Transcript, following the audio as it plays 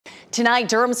Tonight,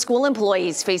 Durham school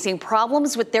employees facing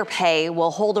problems with their pay will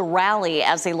hold a rally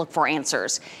as they look for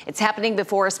answers. It's happening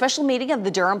before a special meeting of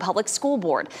the Durham Public School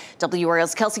Board.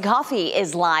 WRAL's Kelsey Coffey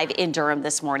is live in Durham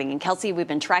this morning. And Kelsey, we've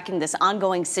been tracking this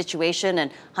ongoing situation,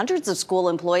 and hundreds of school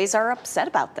employees are upset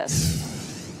about this.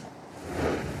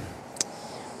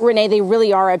 Renee, they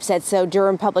really are upset. So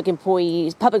Durham public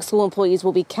school employees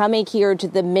will be coming here to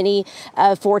the Minnie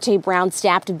Forte Brown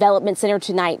Staff Development Center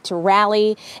tonight to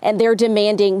rally, and they're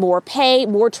demanding more pay,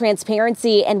 more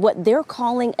transparency, and what they're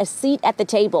calling a seat at the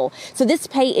table. So this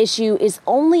pay issue is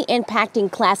only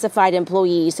impacting classified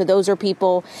employees. So those are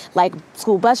people like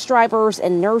school bus drivers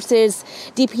and nurses.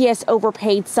 DPS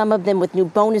overpaid some of them with new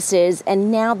bonuses,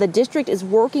 and now the district is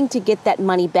working to get that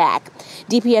money back.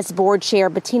 DPS Board Chair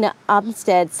Bettina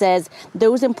Umstead says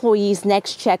those employees'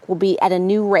 next check will be at a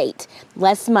new rate,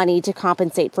 less money to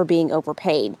compensate for being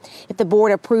overpaid. If the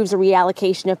board approves a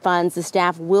reallocation of funds, the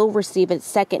staff will receive a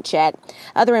second check.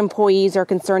 Other employees are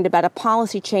concerned about a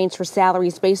policy change for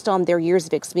salaries based on their years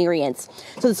of experience.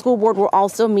 So the school board will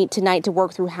also meet tonight to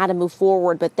work through how to move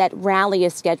forward, but that rally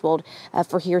is scheduled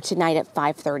for here tonight at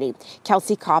 5:30.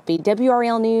 Kelsey Coffey,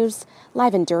 WRAL News,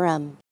 live in Durham.